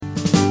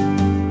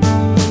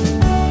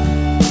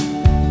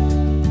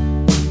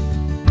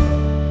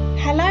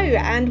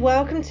and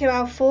welcome to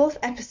our fourth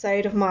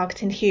episode of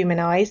Marketing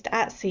Humanised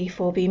at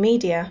C4B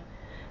Media.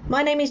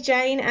 My name is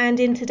Jane, and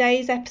in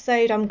today's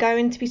episode, I'm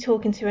going to be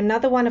talking to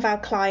another one of our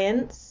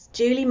clients,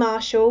 Julie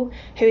Marshall,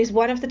 who is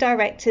one of the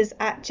directors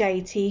at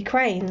JT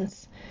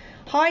Cranes.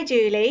 Hi,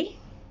 Julie.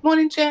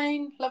 Morning,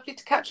 Jane. Lovely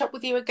to catch up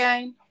with you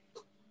again.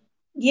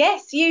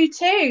 Yes, you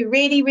too.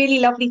 Really, really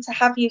lovely to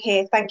have you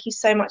here. Thank you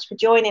so much for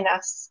joining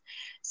us.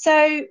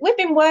 So we've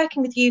been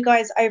working with you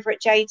guys over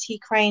at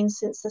JT Cranes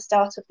since the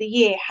start of the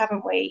year,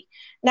 haven't we?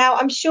 Now,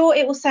 I'm sure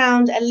it will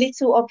sound a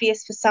little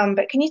obvious for some,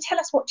 but can you tell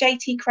us what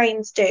JT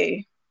Cranes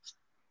do?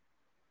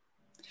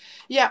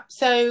 Yeah,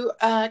 so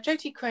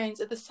JT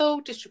Cranes are the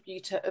sole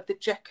distributor of the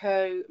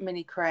Gecko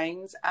mini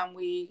cranes, and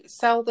we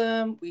sell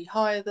them, we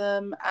hire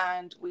them,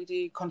 and we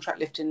do contract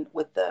lifting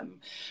with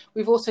them.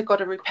 We've also got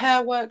a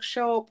repair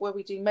workshop where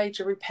we do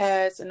major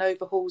repairs and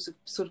overhauls of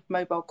sort of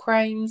mobile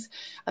cranes.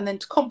 And then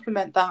to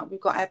complement that, we've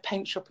got our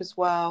paint shop as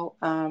well.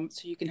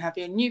 So you can have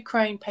your new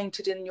crane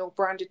painted in your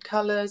branded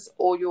colours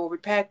or your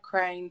repaired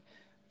crane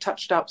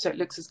touched up so it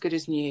looks as good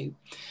as new.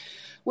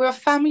 We're a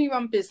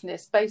family-run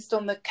business based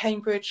on the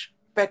Cambridge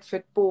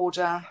Bedford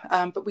border,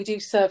 but we do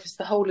service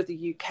the whole of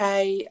the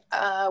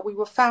UK. We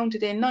were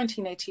founded in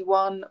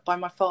 1981 by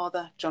my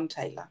father, John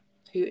Taylor,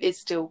 who is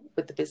still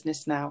with the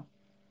business now.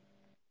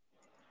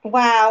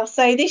 Wow,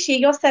 so this year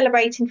you're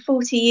celebrating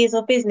 40 years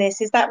of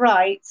business, is that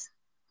right?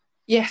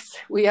 Yes,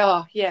 we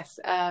are. Yes,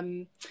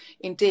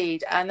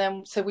 indeed. And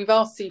then, so we've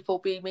asked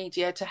C4B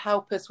Media to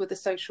help us with a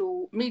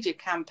social media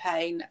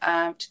campaign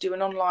to do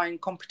an online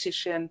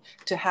competition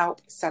to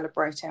help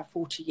celebrate our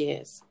 40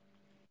 years.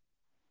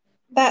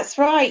 That's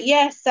right,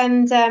 yes.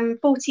 And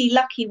 40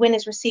 lucky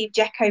winners received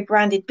Gecko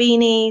branded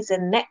beanies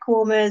and neck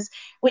warmers,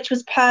 which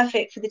was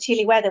perfect for the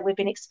chilly weather we've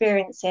been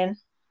experiencing.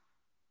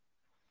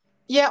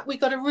 Yeah, we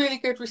got a really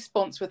good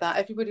response with that.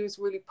 Everybody was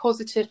really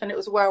positive and it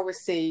was well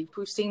received.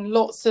 We've seen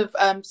lots of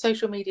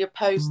social media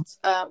posts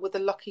with the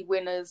lucky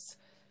winners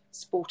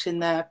sporting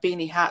their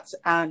beanie hats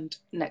and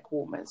neck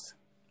warmers.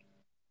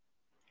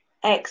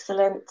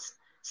 Excellent.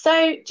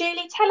 So,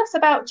 Julie, tell us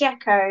about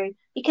Gecko,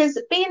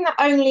 because being the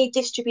only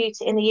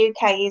distributor in the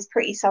UK is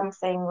pretty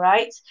something,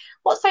 right?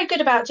 What's so good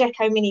about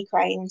Gecko mini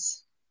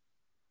cranes?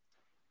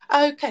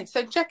 Okay,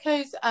 so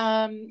Gecko's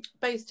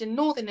based in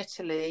northern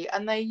Italy,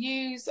 and they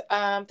use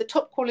the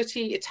top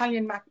quality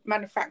Italian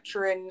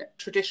manufacturing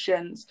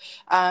traditions,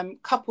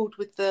 coupled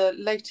with the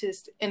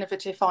latest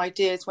innovative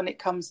ideas when it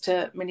comes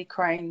to mini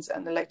cranes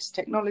and the latest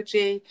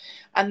technology,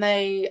 and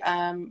they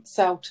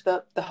sell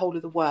to the whole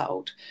of the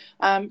world.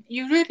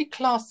 You really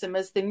class them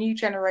as the new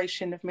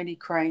generation of mini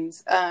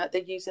cranes.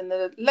 They're using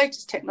the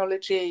latest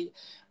technology,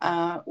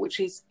 which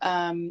is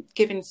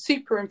giving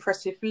super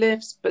impressive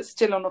lifts, but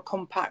still on a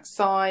compact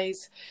size,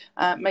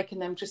 making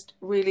them just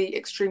really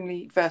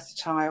extremely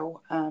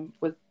versatile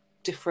with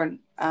different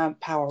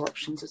power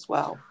options as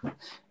well.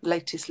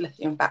 Latest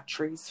lithium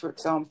batteries, for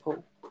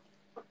example.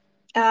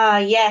 Ah,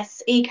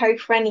 yes,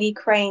 eco-friendly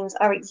cranes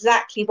are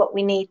exactly what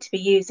we need to be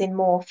using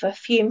more for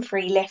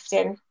fume-free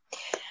lifting.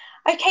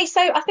 Okay,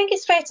 so I think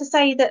it's fair to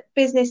say that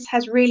business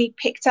has really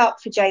picked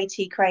up for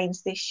JT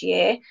Cranes this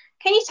year.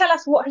 Can you tell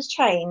us what has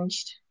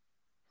changed?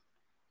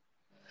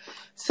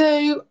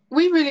 So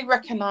we really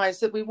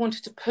recognised that we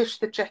wanted to push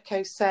the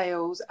Gecko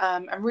sales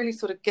and really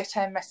sort of get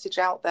our message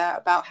out there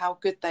about how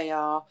good they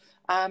are.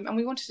 And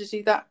we wanted to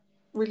do that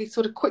really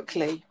sort of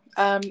quickly.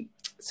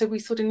 So we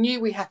sort of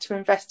knew we had to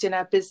invest in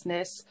our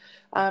business.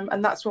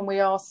 And that's when we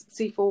asked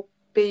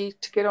C4B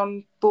to get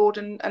on board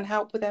and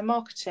help with their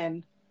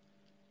marketing.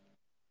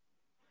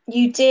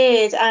 You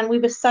did, and we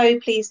were so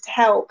pleased to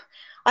help.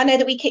 I know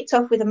that we kicked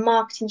off with a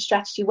marketing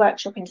strategy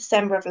workshop in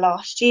December of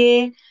last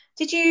year.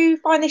 Did you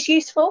find this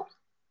useful?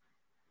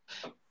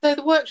 So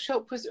the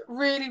workshop was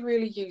really,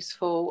 really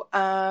useful.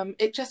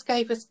 It just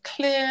gave us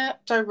clear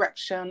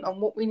direction on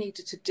what we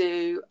needed to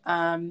do,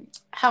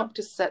 helped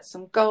us set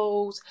some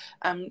goals,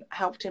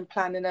 helped in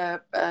planning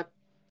a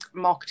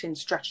marketing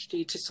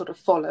strategy to sort of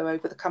follow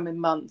over the coming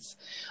months.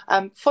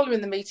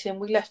 Following the meeting,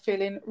 we left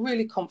feeling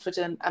really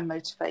confident and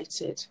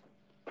motivated.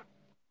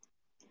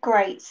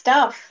 Great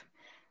stuff.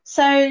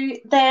 So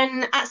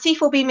then at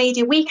C4B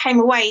Media, we came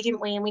away,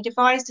 didn't we? And we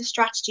devised a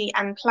strategy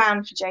and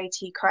plan for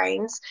JT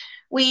Cranes.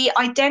 We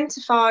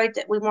identified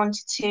that we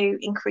wanted to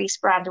increase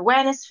brand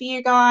awareness for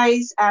you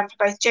guys, for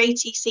both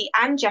JTC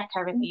and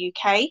Gecko in the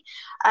UK.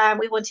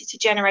 We wanted to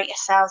generate a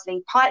sales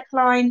lead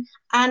pipeline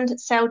and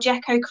sell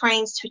Gecko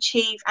cranes to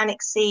achieve and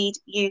exceed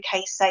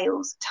UK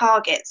sales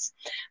targets.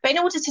 But in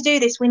order to do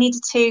this, we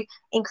needed to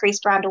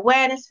increase brand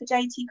awareness for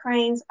JT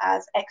Cranes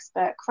as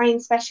expert crane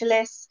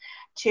specialists,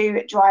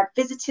 to drive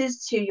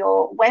visitors to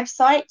your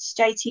website,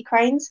 JT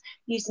Cranes,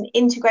 using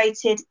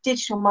integrated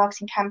digital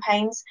marketing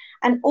campaigns,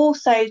 and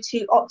also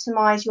to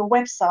optimize your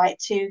website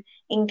to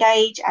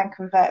engage and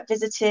convert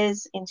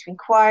visitors into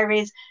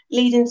inquiries,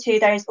 leading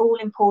to those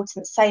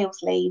all-important sales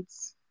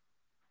leads.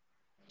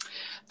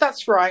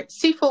 That's right.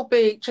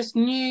 C4B just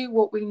knew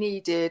what we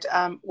needed,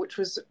 which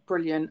was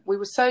brilliant. We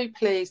were so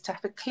pleased to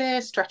have a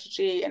clear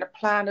strategy and a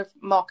plan of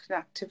marketing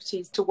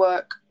activities to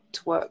work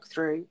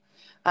through.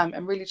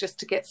 and really just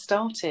to get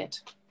started.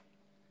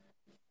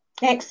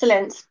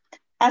 Excellent.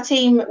 Our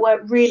team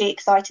were really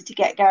excited to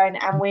get going,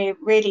 and we're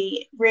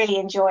really, really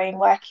enjoying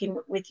working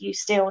with you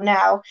still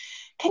now.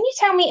 Can you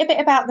tell me a bit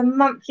about the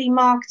monthly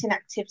marketing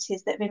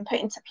activities that have been put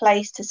into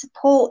place to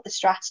support the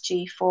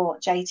strategy for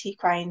JT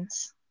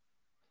Cranes?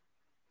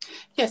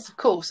 Yes, of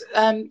course.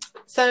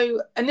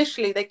 So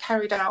initially they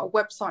carried out a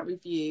website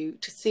review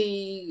to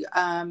see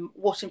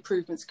what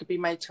improvements could be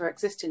made to our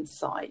existing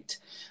site.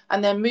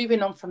 And then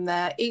moving on from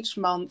there, each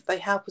month they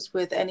help us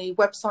with any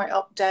website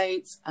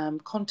updates,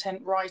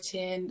 content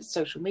writing,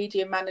 social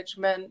media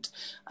management.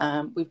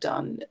 We've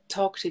done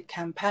targeted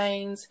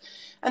campaigns.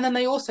 And then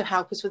they also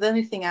help us with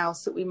anything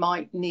else that we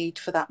might need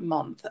for that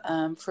month.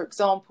 For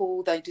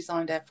example, they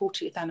designed our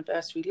 40th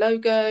anniversary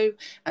logo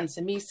and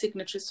some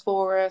e-signatures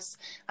for us.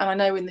 And I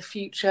know in the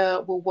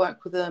future we'll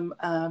work with them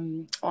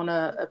on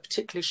a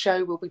particular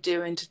show we'll be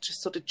doing to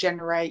just sort of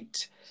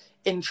generate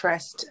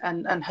interest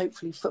and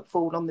hopefully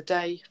footfall on the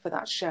day for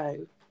that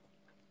show.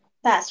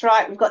 That's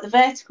right. We've got the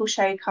vertical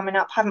show coming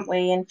up, haven't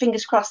we? And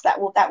fingers crossed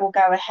that will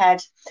go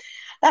ahead.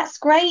 That's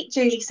great,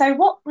 Julie. So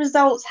what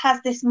results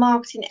has this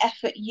marketing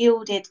effort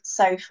yielded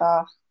so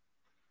far?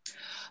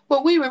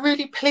 Well, we were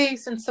really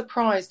pleased and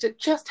surprised at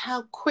just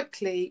how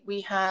quickly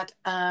we had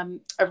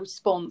a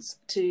response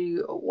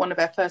to one of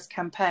our first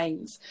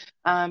campaigns.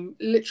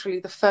 Literally,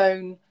 the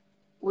phone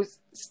was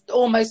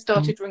almost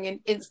started ringing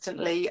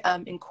instantly,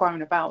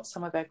 inquiring about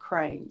some of our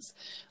cranes.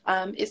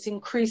 It's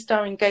increased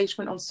our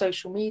engagement on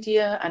social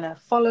media and our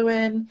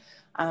following.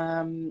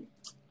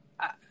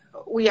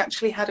 We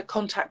actually had a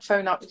contact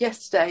phone up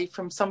yesterday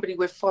from somebody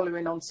we're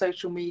following on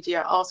social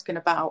media asking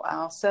about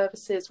our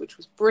services, which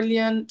was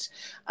brilliant.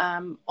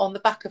 On the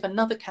back of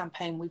another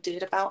campaign we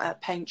did about our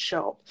paint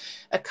shop,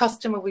 a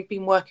customer we've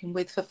been working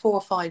with for 4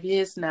 or 5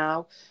 years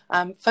now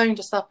phoned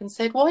us up and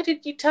said, "Why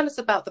did you tell us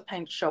about the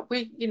paint shop?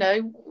 We're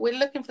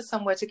looking for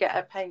somewhere to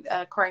get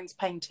our cranes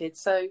painted."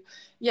 So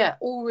yeah,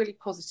 all really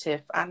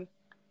positive and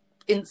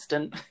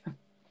instant.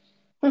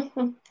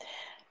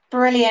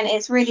 Brilliant.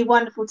 It's really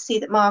wonderful to see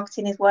that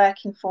marketing is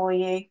working for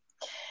you.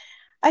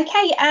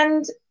 Okay,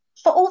 and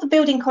for all the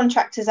building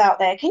contractors out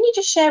there, can you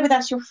just share with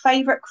us your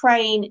favourite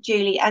crane,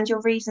 Julie, and your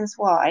reasons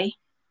why?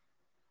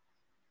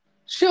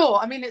 Sure.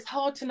 I mean, it's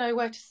hard to know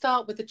where to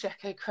start with the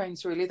Jeko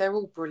cranes, really. They're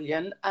all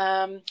brilliant.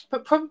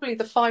 But probably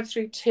the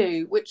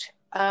 532, which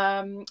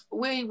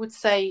we would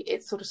say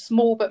it's sort of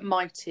small but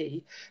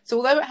mighty. So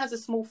although it has a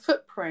small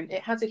footprint,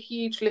 it has a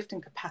huge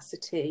lifting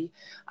capacity.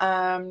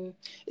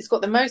 It's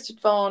got the most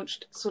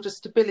advanced sort of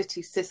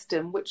stability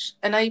system, which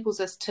enables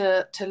us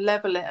to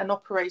level it and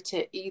operate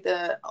it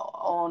either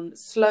on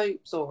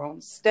slopes or on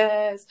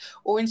stairs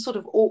or in sort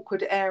of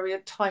awkward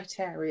tight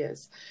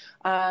areas.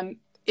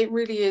 It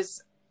really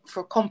is, for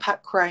a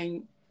compact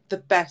crane, the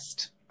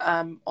best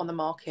on the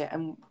market.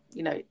 And,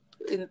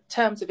 in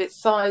terms of its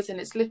size and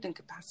its lifting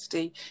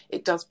capacity,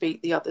 it does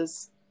beat the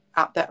others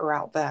out there,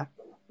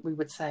 we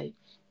would say.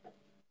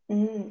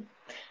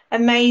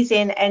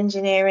 Amazing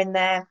engineering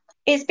there.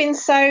 It's been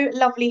so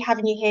lovely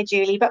having you here,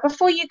 Julie. But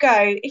before you go,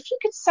 if you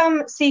could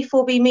sum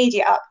C4B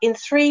Media up in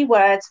 3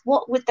 words,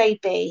 what would they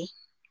be?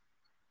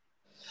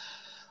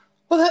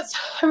 Well, that's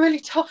a really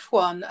tough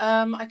one.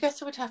 I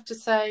guess I would have to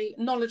say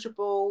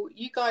knowledgeable.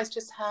 You guys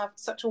just have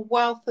such a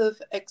wealth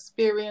of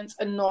experience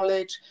and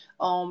knowledge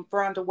on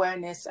brand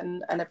awareness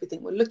and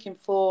everything we're looking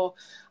for.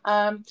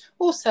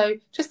 Also,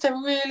 just a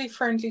really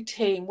friendly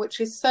team, which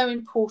is so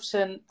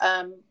important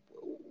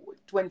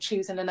when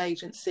choosing an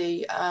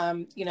agency.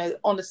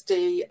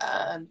 Honesty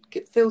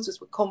fills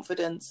us with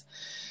confidence.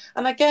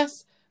 And I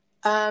guess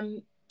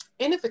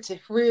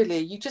innovative, really.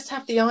 You just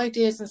have the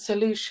ideas and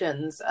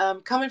solutions.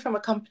 Coming from a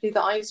company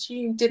that I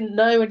assume didn't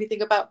know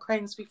anything about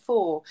cranes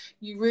before,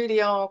 you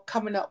really are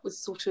coming up with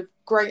sort of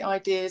great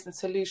ideas and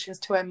solutions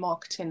to our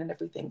marketing and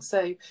everything.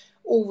 So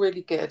all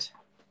really good.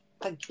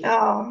 Thank you.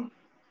 Oh,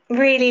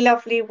 really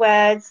lovely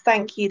words.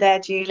 Thank you there,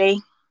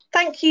 Julie.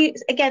 Thank you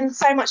again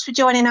so much for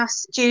joining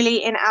us,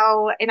 Julie, in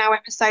our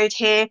episode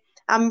here.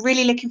 I'm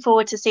really looking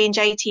forward to seeing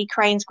JT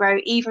Cranes grow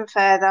even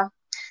further.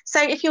 So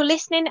if you're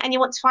listening and you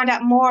want to find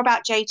out more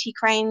about JT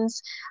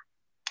Cranes,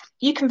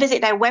 you can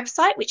visit their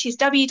website, which is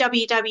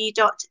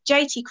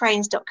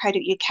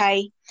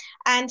www.jtcranes.co.uk.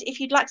 And if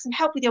you'd like some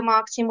help with your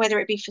marketing, whether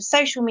it be for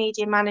social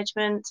media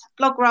management,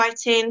 blog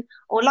writing,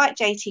 or like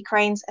JT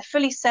Cranes, a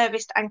fully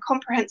serviced and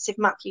comprehensive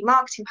monthly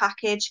marketing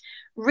package,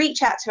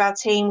 reach out to our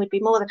team. We'd be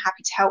more than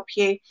happy to help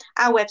you.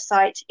 Our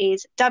website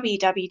is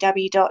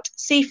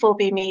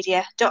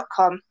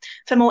www.c4bmedia.com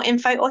for more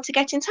info or to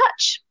get in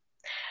touch.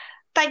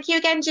 Thank you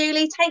again,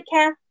 Julie. Take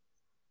care.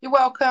 You're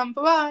welcome.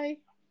 Bye-bye.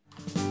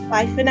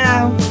 Bye for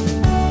now.